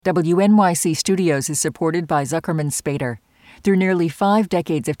WNYC Studios is supported by Zuckerman Spader. Through nearly 5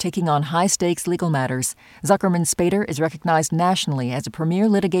 decades of taking on high-stakes legal matters, Zuckerman Spader is recognized nationally as a premier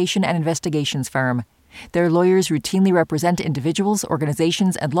litigation and investigations firm. Their lawyers routinely represent individuals,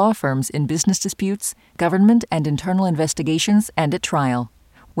 organizations, and law firms in business disputes, government and internal investigations, and at trial.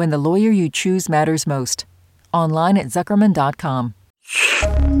 When the lawyer you choose matters most. Online at Zuckerman.com.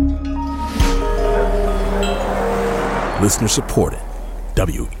 Listener supported.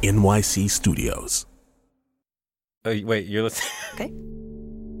 WNYC Studios. Wait, you're listening? Okay.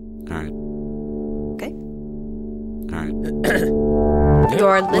 All right. Okay. All right.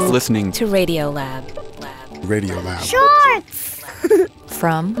 You're Listening to Radio Lab. Radio Lab. Shorts!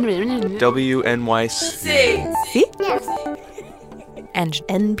 From WNYC. See? Yes. And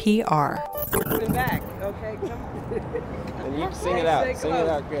NPR. Back. Okay, come. And you sing it out. Sing it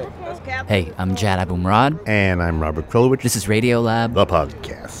out good. Hey, I'm Jad Abumrad. And I'm Robert Krulowicz. This is Radio Lab, the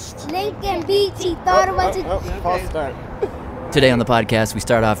podcast. Lincoln Beach, he thought it was a... False start. Today on the podcast, we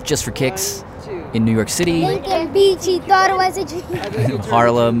start off just for kicks in New York City, Lincoln Beach, he thought it was a dream.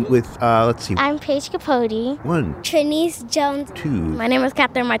 Harlem, With, let's see. I'm Paige Capote. 1, Trinice Jones. 2, My name is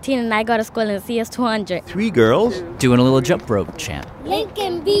Catherine Martin, and I go to school in CS200. 3 girls. doing a little jump rope chant.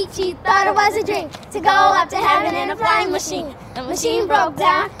 Lincoln Beach, he thought it was a dream to go up to heaven in a flying machine. The machine broke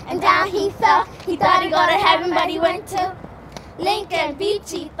down, and down he fell. He thought he'd go to heaven, but he went to Lincoln Beach,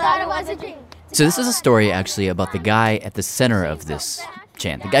 he thought it was a dream. So this is a story actually about the guy at the center of this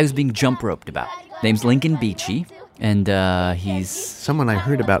chant, the guy who's being jump roped about. Name's Lincoln Beachy, and he's... Someone I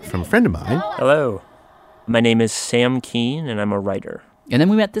heard about from a friend of mine. Hello. My name is Sam Keene, and I'm a writer. And then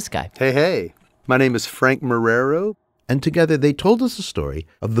we met this guy. Hey. My name is Frank Marrero. And together they told us a story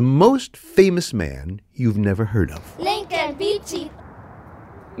of the most famous man you've never heard of. Lincoln Beach, he...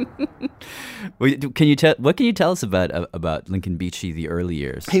 What can you tell us about Lincoln Beachy, the early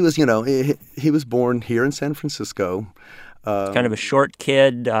years? He was, he was born here in San Francisco. Kind of a short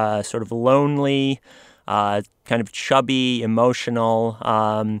kid, sort of lonely, kind of chubby, emotional.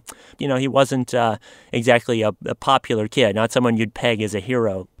 He wasn't exactly a popular kid, not someone you'd peg as a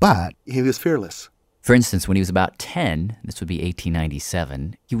hero. But He was fearless. For instance, when he was about 10, this would be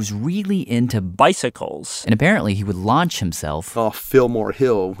 1897, he was really into Bicycles. and apparently he would launch himself Off Fillmore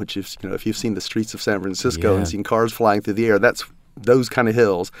Hill, which is, if you've seen the streets of San Francisco and seen cars flying through the air, that's those kind of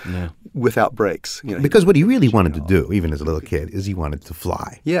hills without brakes. because what he really wanted to do, even as a little kid, is he wanted to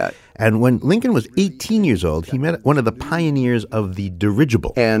fly. Yeah. And when Lincoln was 18 years old, he met one of the pioneers of the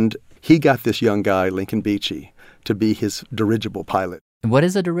dirigible. And he got this young guy, Lincoln Beachy, to be his dirigible pilot. And what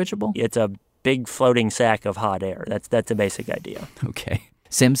is a dirigible? It's a big floating sack of hot air. That's a basic idea. Okay.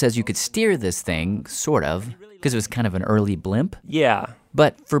 Sim says you could steer this thing, sort of, because it was kind of an early blimp. Yeah.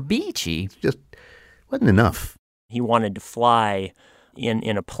 But for Beachy, Just wasn't enough. He wanted to fly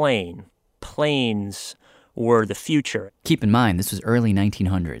in a plane. Planes were the future. keep in mind, this was early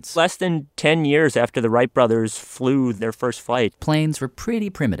 1900s. Less than 10 years after the Wright brothers flew their first flight. Planes were pretty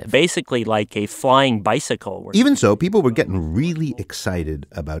primitive. Basically like a flying bicycle. Even so, people were getting really excited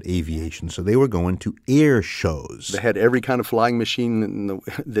about aviation, so they were going to air shows. They had every kind of flying machine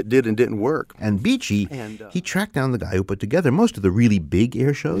that did and didn't work. And Beachy, he tracked down the guy who put together most of the really big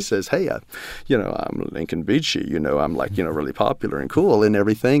air shows. He says, hey, I'm Lincoln Beachy. I'm like, really popular and cool and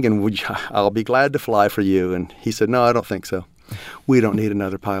everything, and I'll be glad to fly for you. And he said, no, I don't think so. We don't need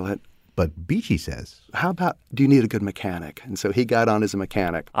another pilot. But Beachy says, how about, do you need a good mechanic? And so he got on as a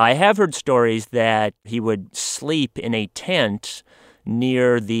mechanic. I have heard stories that he would sleep in a tent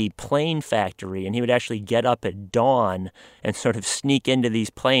near the plane factory, and he would actually get up at dawn and sort of sneak into these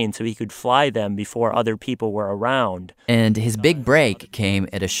planes so he could fly them before other people were around. And his big break came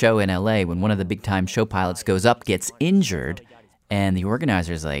at a show in L.A. when one of the big-time show pilots goes up, gets injured, and the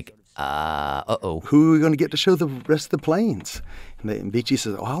organizer's like, uh-oh. Who are we going to get to show the rest of the planes? And Beachy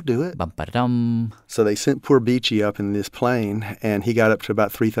says, oh, I'll do it. Bum-ba-da-dum. So they sent poor Beachy up in this plane, and he got up to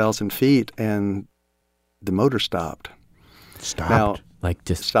about 3,000 feet, and the motor stopped. Stopped? Now, Like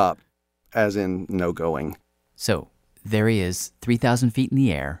just... stopped, as in no going. So there he is, 3,000 feet in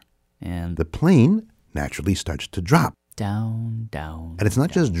the air, and... The plane naturally starts to drop. Down, down. And it's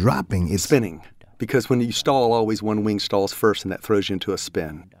not just dropping, it's spinning. Because when you stall, always one wing stalls first, and that throws you into a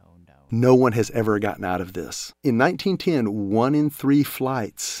spin. No one has ever gotten out of this. In 1910, 1 in 3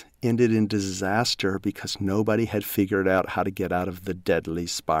 flights ended in disaster because nobody had figured out how to get out of the deadly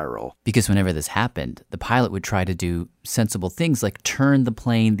spiral. Because whenever this happened, the pilot would try to do sensible things like turn the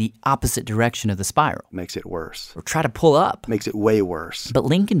plane the opposite direction of the spiral. Makes it worse. Or try to pull up. Makes it way worse. But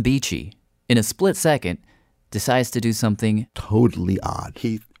Lincoln Beachy, in a split second, decides to do something totally odd.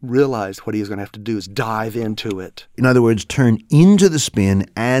 He realized what he was going to have to do is dive into it. In other words, turn into the spin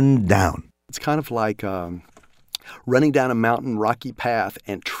and down. It's kind of like running down a mountain rocky path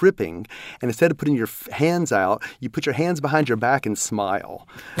and tripping, and instead of putting your hands out, you put your hands behind your back and smile.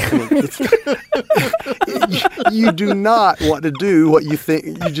 I mean, you do not want to do what you think.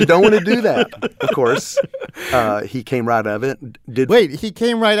 You just don't want to do that. Of course, he came right out of it. Wait, he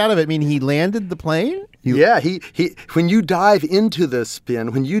came right out of it? I mean, he landed the plane? Yeah, he. When you dive into the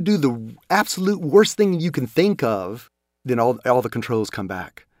spin, when you do the absolute worst thing you can think of, then all the controls come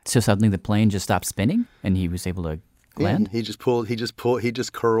back. So suddenly the plane just stopped spinning and he was able to land? Yeah, he just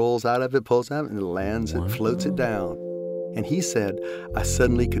curls out of it, pulls out, and it lands and floats it down. And he said, I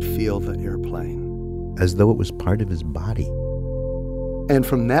suddenly could feel the airplane. As though it was part of his body. And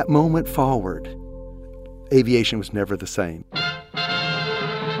from that moment forward, aviation was never the same.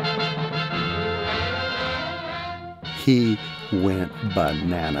 He went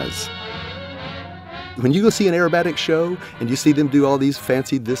bananas. When you go see an aerobatic show and you see them do all these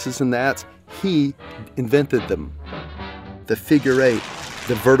fancy thises and that's, he invented them. The figure eight,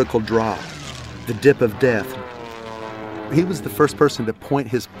 the vertical drop, the dip of death. He was the first person to point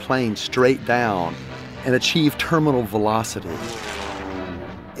his plane straight down and achieve terminal velocity.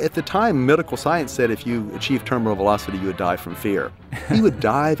 At the time, medical science said if you achieved terminal velocity, you would die from fear. He would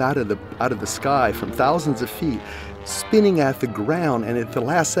dive out of the sky from thousands of feet, spinning at the ground, and at the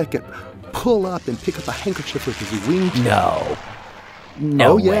last second, pull up and pick up a handkerchief with his wingtip.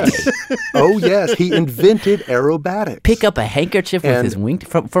 No way. Oh, yes. He invented aerobatics. Pick up a handkerchief with his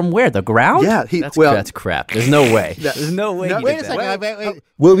wingtip? From where? The ground? Yeah. That's crap. There's no way. There's no way. Wait a second. Wait.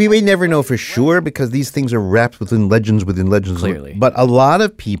 Well, we may never know for sure because these things are wrapped within legends. Clearly. But a lot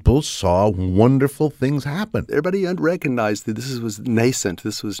of people saw wonderful things happen. Everybody recognized that this was nascent.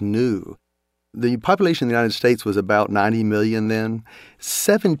 This was new. The population of the United States was about 90 million then.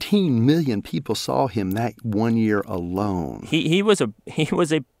 17 million people saw him that 1 year alone. He was a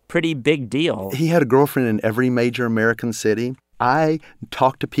pretty big deal. He had a girlfriend in every major American city. I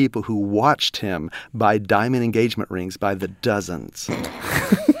talked to people who watched him buy diamond engagement rings by the dozens.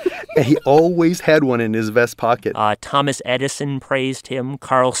 And he always had one in his vest pocket. Thomas Edison praised him.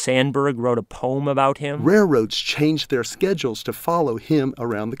 Carl Sandburg wrote a poem about him. Railroads changed their schedules to follow him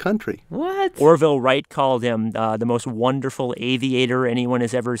around the country. What? Orville Wright called him the most wonderful aviator anyone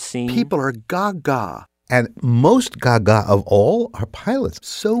has ever seen. People are gaga. And most gaga of all are pilots.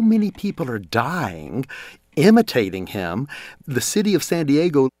 So many people are dying imitating him. The city of San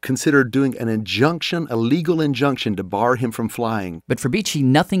Diego considered doing an injunction, a legal injunction, to bar him from flying. But for Beechey,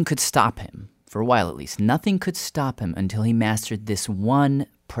 nothing could stop him, for a while at least. Nothing could stop him until he mastered this one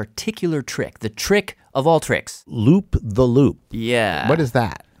particular trick, the trick of all tricks. Loop the loop. Yeah. What is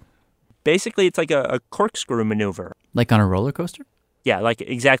that? Basically, it's like a corkscrew maneuver. Like on a roller coaster? Yeah,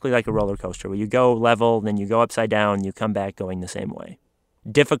 exactly like a roller coaster, where you go level, then you go upside down, you come back going the same way.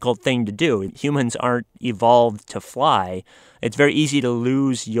 Difficult thing to do. Humans aren't evolved to fly. It's very easy to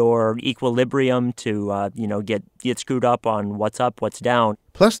lose your equilibrium, to get screwed up on what's up, what's down.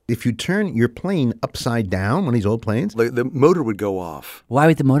 Plus, if you turn your plane upside down, one of these old planes, the motor would go off. Why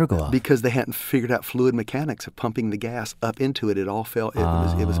would the motor go off? Because they hadn't figured out fluid mechanics of pumping the gas up into it. It all fell.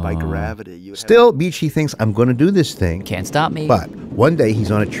 It was by gravity. Still, Beechey thinks, I'm going to do this thing. Can't stop me. But one day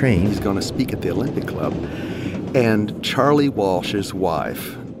he's on a train. He's going to speak at the Olympic Club. And Charlie Walsh's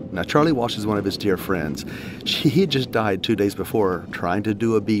wife, now Charlie Walsh is one of his dear friends. He had just died 2 days before trying to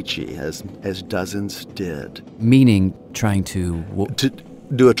do a Beechey, as dozens did. Meaning trying to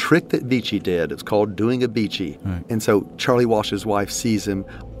do a trick that Beechey did. It's called doing a Beechey. Right. And so Charlie Walsh's wife sees him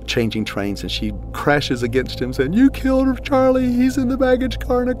changing trains, and she crashes against him saying, "You killed Charlie. He's in the baggage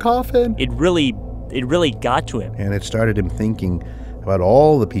car in a coffin." It really got to him. And it started him thinking about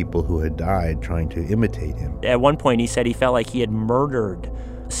all the people who had died trying to imitate him. At one point, he said he felt like he had murdered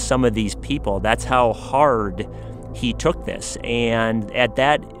some of these people. That's how hard he took this. And at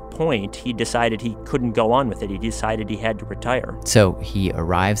that point, he decided he couldn't go on with it. He decided he had to retire. So he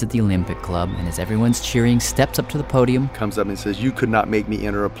arrives at the Olympic Club, and as everyone's cheering, steps up to the podium. Comes up and says, "You could not make me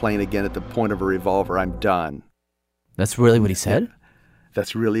enter a plane again at the point of a revolver. I'm done." That's really what he said?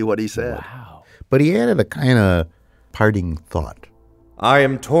 That's really what he said. Wow. But he added a kind of parting thought. "I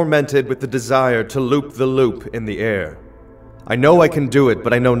am tormented with the desire to loop the loop in the air. I know I can do it,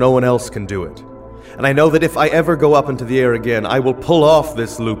 but I know no one else can do it. And I know that if I ever go up into the air again, I will pull off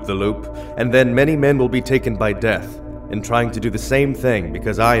this loop-the-loop, and then many men will be taken by death in trying to do the same thing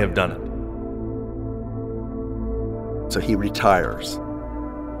because I have done it." So he retires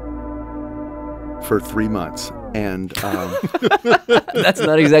for 3 months. And That's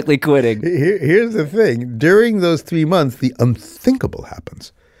not exactly quitting. Here's the thing. During those 3 months, the unthinkable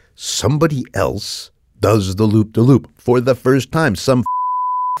happens. Somebody else does the loop-de-loop for the first time. Some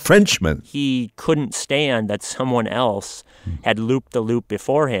Frenchman. He couldn't stand that someone else had looped the loop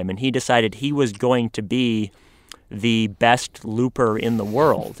before him, and he decided he was going to be the best looper in the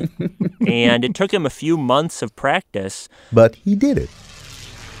world. And it took him a few months of practice. But he did it.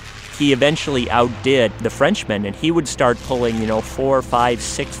 He eventually outdid the Frenchman, and he would start pulling, 4, 5,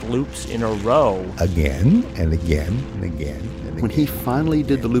 6 loops in a row. Again and again and again and again. When he finally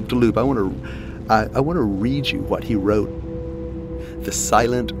did the loop-de-loop, I want to read you what he wrote. The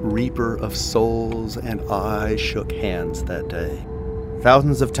silent reaper of souls and I shook hands that day.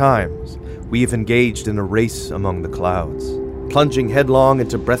 Thousands of times we have engaged in a race among the clouds, plunging headlong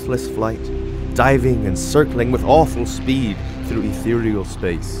into breathless flight, diving and circling with awful speed through ethereal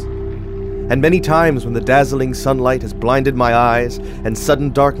space. And many times when the dazzling sunlight has blinded my eyes and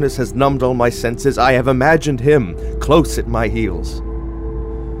sudden darkness has numbed all my senses, I have imagined him close at my heels.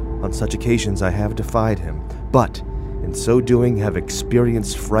 On such occasions I have defied him, but in so doing have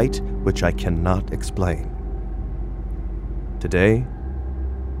experienced fright which I cannot explain. Today,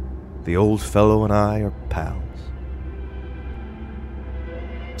 the old fellow and I are pals.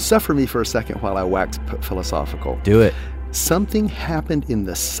 Suffer me for a second while I wax philosophical. Do it. Something happened in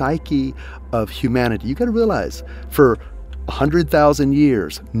the psyche of humanity. You got to realize, for 100,000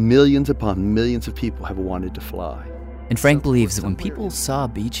 years, millions upon millions of people have wanted to fly. And Frank believes that when people saw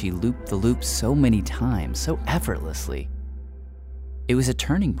Beechey loop the loop so many times, so effortlessly, it was a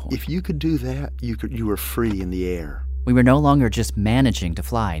turning point. If you could do that, you were free in the air. We were no longer just managing to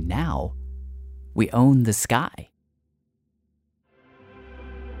fly. Now, we own the sky.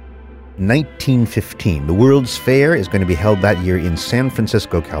 1915. The World's Fair is going to be held that year in San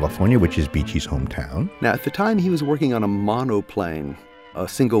Francisco, California, which is Beechey's hometown. Now, at the time, he was working on a monoplane, a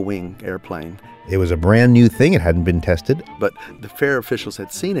single-wing airplane. It was a brand new thing. It hadn't been tested. But the fair officials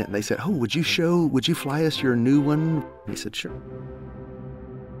had seen it, and they said, "Oh, would you fly us your new one?" He said, "Sure."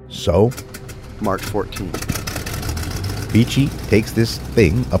 So, March 14th. Beechey takes this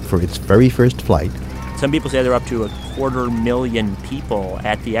thing up for its very first flight. Some people say there were up to 250,000 people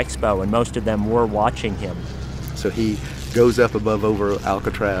at the expo, and most of them were watching him. So he goes up over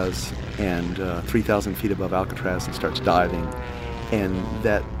Alcatraz and 3,000 feet above Alcatraz and starts diving. And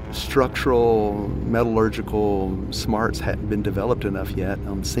that structural, metallurgical smarts hadn't been developed enough yet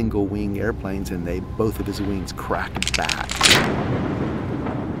on single-wing airplanes, and both of his wings cracked back.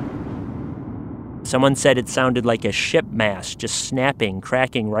 Someone said it sounded like a ship mast just snapping,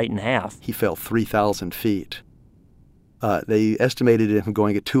 cracking right in half. He fell 3,000 feet. They estimated him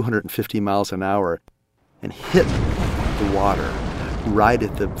going at 250 miles an hour and hit the water right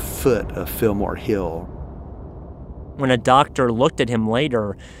at the foot of Fillmore Hill. When a doctor looked at him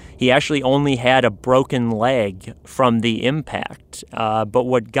later, he actually only had a broken leg from the impact. But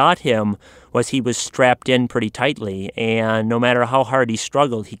what got him was he was strapped in pretty tightly, and no matter how hard he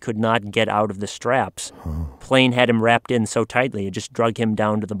struggled, he could not get out of the straps. Plane had him wrapped in so tightly, it just drug him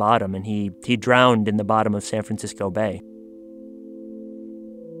down to the bottom, and he drowned in the bottom of San Francisco Bay.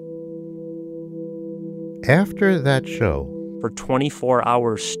 After that show, for 24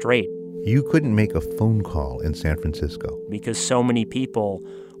 hours straight, you couldn't make a phone call in San Francisco. Because so many people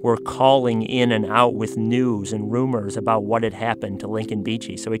were calling in and out with news and rumors about what had happened to Lincoln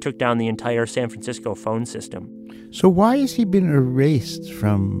Beechey. So he took down the entire San Francisco phone system. So why has he been erased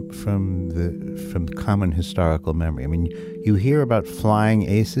from the common historical memory? I mean, you hear about flying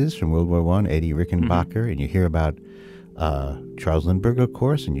aces from World War I, Eddie Rickenbacker, and you hear about Charles Lindbergh, of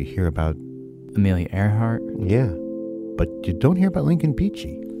course, and you hear about Amelia Earhart. Yeah, but you don't hear about Lincoln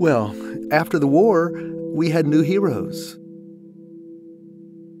Beechey. Well, after the war, we had new heroes.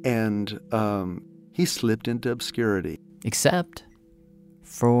 And he slipped into obscurity. Except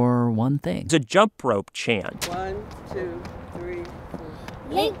for one thing. It's a jump rope chant. 1, 2, 3, 4.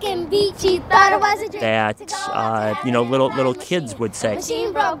 Lincoln Beechey thought it was a dream. That, little kids would say. The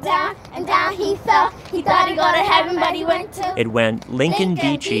machine broke down, and down he fell. He thought he'd go to heaven, but he went to... It went, Lincoln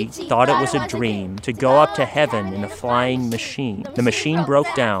Beechey thought it was a dream to go up to heaven in a flying machine. The machine broke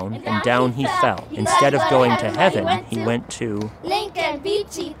down, and down he fell. Instead of going to heaven, he went to... Lincoln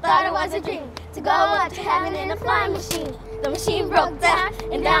Beechey thought it was a dream to go up to heaven in a flying machine. The machine broke down,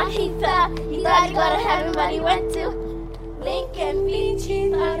 and down he fell. He thought he'd go to heaven, but he went to... Lincoln Beechey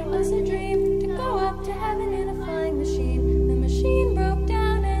thought it was a dream to go up to heaven in a flying machine. The machine broke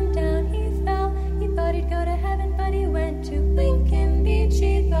down and down he fell. He thought he'd go to heaven, but he went to... Lincoln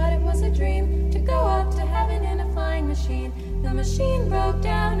Beechey thought it was a dream to go up to heaven in a flying machine. The machine broke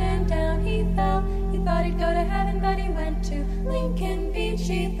down and down he fell. He thought he'd go to heaven.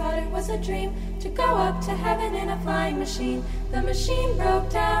 Beachy thought it was a dream to go up to heaven in a flying machine. The machine broke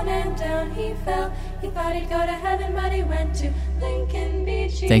down and down he fell. He thought he'd go to heaven, but he went to Lincoln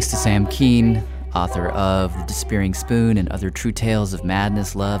Beach. Thanks to Sam Keane, author of The Despairing Spoon and Other True Tales of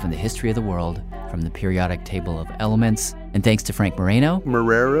Madness, Love, and the History of the World from the Periodic Table of Elements. And thanks to Frank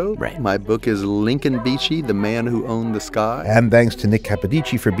Marrero. Right. My book is Lincoln Beachy, The Man Who Owned the Sky. And thanks to Nick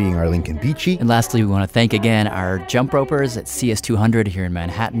Capodici for being our Lincoln Beachy. And lastly, we want to thank again our jump ropers at CS200 here in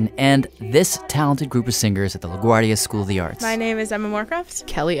Manhattan and this talented group of singers at the LaGuardia School of the Arts. My name is Emma Moorcroft,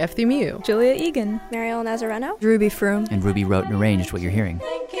 Kelly F. Themieux, Julia Egan, Mariel Nazareno, Ruby Froome, and Ruby wrote and arranged what you're hearing.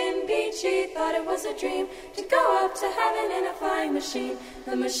 Lincoln Beachy thought it was a dream to go up to heaven in a flying machine.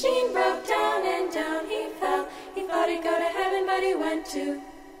 The machine broke down and down he fell. He thought he'd go to heaven, but he went to...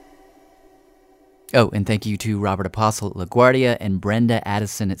 Oh, and thank you to Robert Apostle at LaGuardia and Brenda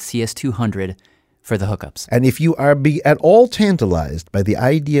Addison at CS200 for the hookups. And if you are at all tantalized by the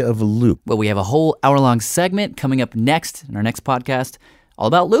idea of a loop... Well, we have a whole hour-long segment coming up next in our next podcast all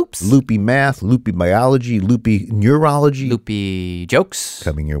about loops. Loopy math, loopy biology, loopy neurology. Loopy jokes.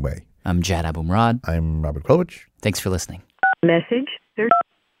 Coming your way. I'm Jad Abumrad. I'm Robert Krulwich. Thanks for listening. Message.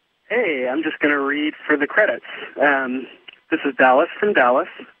 Hey, I'm just going to read for the credits. This is Dallas from Dallas.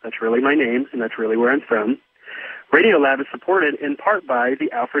 That's really my name, and that's really where I'm from. Radiolab is supported in part by the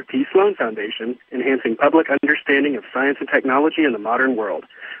Alfred P. Sloan Foundation, enhancing public understanding of science and technology in the modern world.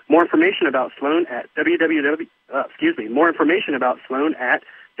 More information about Sloan at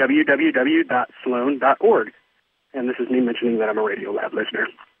www.sloan.org. And this is me mentioning that I'm a Radiolab listener.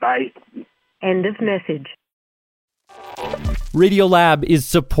 Bye. End of message. Radiolab is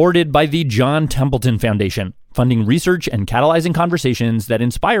supported by the John Templeton Foundation, funding research and catalyzing conversations that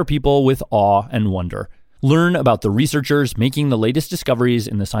inspire people with awe and wonder. Learn about the researchers making the latest discoveries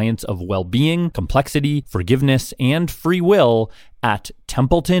in the science of well-being, complexity, forgiveness, and free will at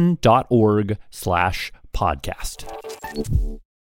templeton.org/podcast.